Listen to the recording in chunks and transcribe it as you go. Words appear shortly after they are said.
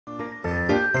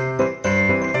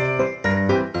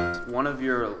of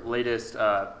your latest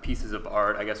pieces of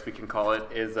art, I guess we can call it,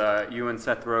 is you and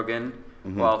Seth Rogen,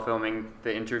 while filming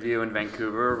the interview in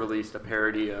Vancouver, released a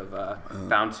parody of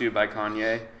Bound 2 by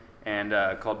Kanye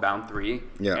and called Bound 3.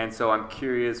 Yeah. And so I'm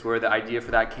curious where the idea for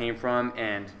that came from,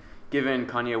 and given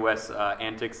Kanye West's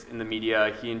antics in the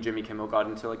media, he and Jimmy Kimmel got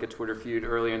into like a Twitter feud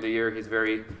earlier in the year. He's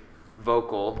very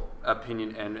vocal,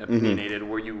 opinionated.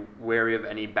 Were you wary of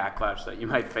any backlash that you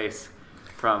might face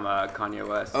from Kanye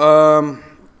West?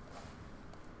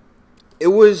 It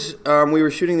was, we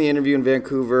were shooting the interview in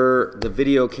Vancouver, the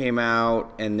video came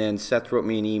out, and then Seth wrote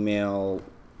me an email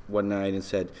one night and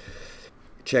said,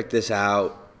 check this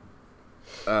out,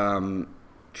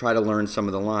 try to learn some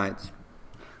of the lines.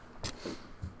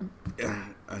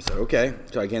 I said, okay.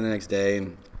 So I came the next day,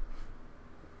 and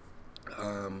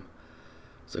I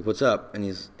was like, what's up? And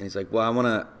he's like, well,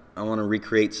 I wanna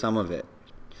recreate some of it.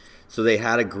 So they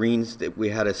had we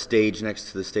had a stage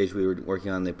next to the stage we were working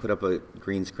on. They put up a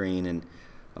green screen and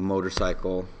a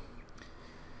motorcycle.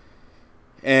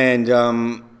 And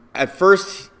at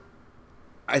first,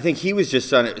 I think he was just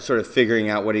sort of figuring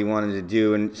out what he wanted to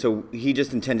do. And so he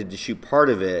just intended to shoot part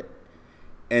of it.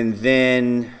 And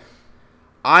then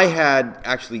I had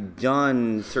actually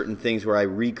done certain things where I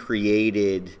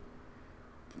recreated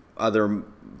other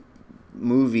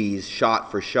movies shot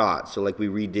for shot. So like we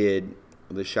redid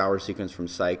the shower sequence from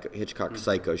Hitchcock's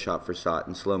Psycho, shot for shot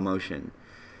in slow motion.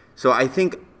 So I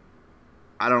think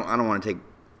I don't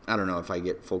know if I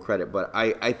get full credit, but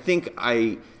I think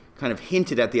I kind of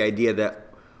hinted at the idea that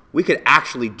we could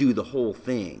actually do the whole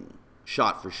thing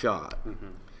shot for shot.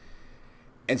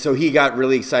 And so he got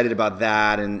really excited about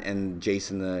that, and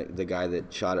Jason, the guy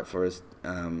that shot it for us,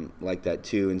 liked that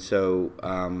too. And so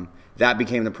that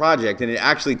became the project, and it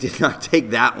actually did not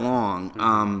take that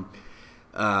long.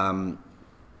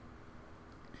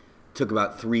 Took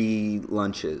about 3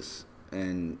 lunches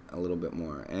and a little bit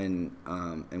more, and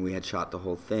we had shot the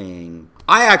whole thing.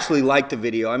 I actually liked the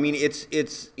video. I mean,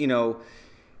 it's you know,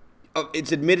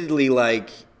 it's admittedly like,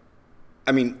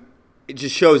 I mean, it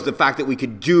just shows the fact that we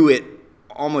could do it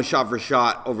almost shot for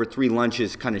shot over 3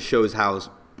 lunches kind of shows how,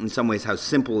 in some ways, how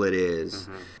simple it is.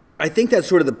 I think that's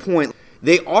sort of the point.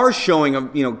 They are showing,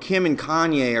 you know, Kim and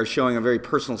Kanye are showing a very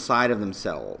personal side of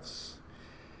themselves.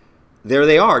 There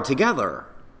they are together.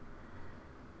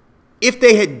 If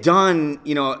they had done,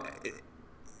 you know,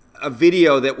 a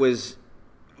video that was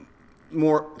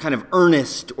more kind of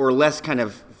earnest or less kind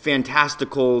of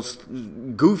fantastical,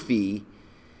 goofy,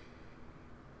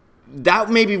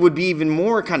 that maybe would be even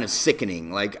more kind of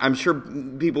sickening. Like, I'm sure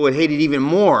people would hate it even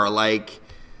more. Like,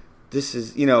 this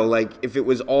is, you know, like if it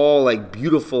was all like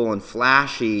beautiful and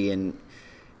flashy, and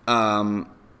I'm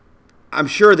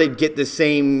sure they'd get the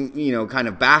same, you know, kind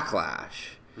of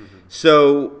backlash.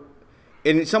 So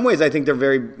in some ways, I think they're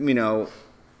very, you know,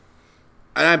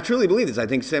 and I truly believe this, I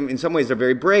think in some ways they're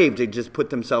very brave to just put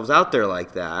themselves out there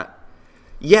like that.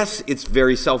 Yes, it's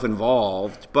very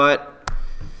self-involved, but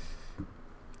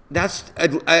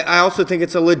I also think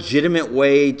it's a legitimate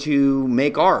way to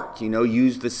make art, you know,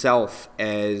 use the self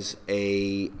as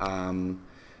a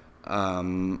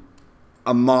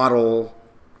model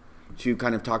to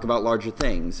kind of talk about larger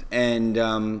things.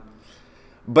 And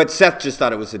but Seth just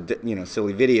thought it was a, you know,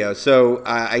 silly video, so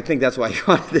I think that's why he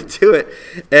wanted to do it.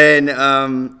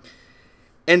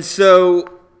 And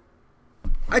so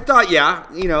I thought, yeah,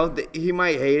 you know, he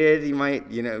might hate it. He might,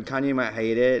 you know, Kanye might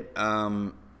hate it.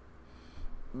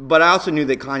 But I also knew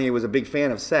that Kanye was a big fan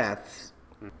of Seth's.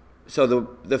 So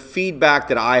the feedback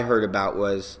that I heard about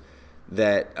was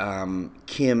that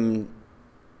Kim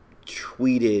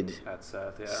tweeted at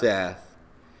Seth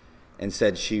and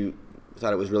said she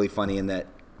thought it was really funny, and that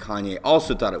Kanye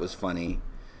also thought it was funny.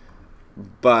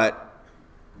 But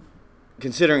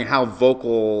considering how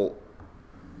vocal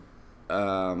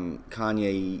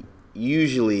Kanye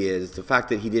usually is, the fact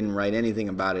that he didn't write anything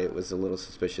about it was a little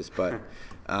suspicious, but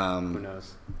who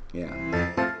knows? Yeah.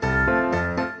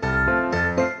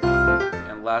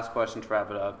 And last question to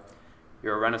wrap it up.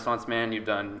 You're a Renaissance man. You've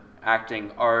done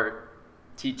acting, art,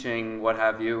 teaching, what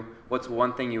have you. What's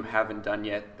one thing you haven't done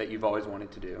yet that you've always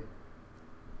wanted to do?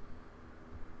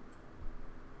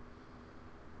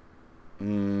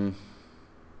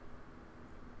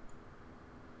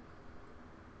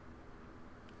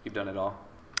 You've done it all.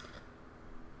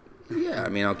 Yeah, I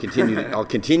mean, I'll continue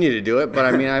to do it, but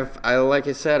I mean, I like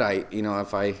I said, you know,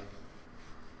 if I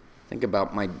think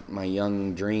about my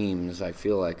young dreams, I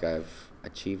feel like I've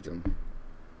achieved them.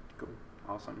 Cool.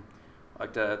 Awesome. I'd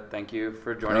like to thank you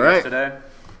for joining us today,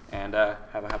 and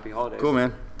have a happy holidays. Cool,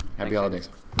 man. Happy holidays.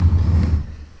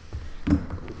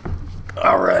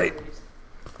 All right.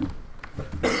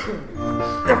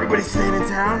 Everybody staying in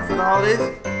town for the holidays?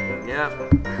 Yeah.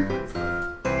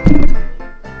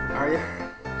 Are you?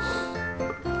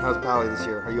 How's Pally this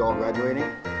year? Are you all graduating?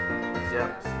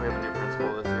 Yep. We have a new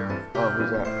principal this year. Oh,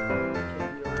 who's that?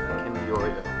 Kim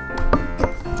Diorio.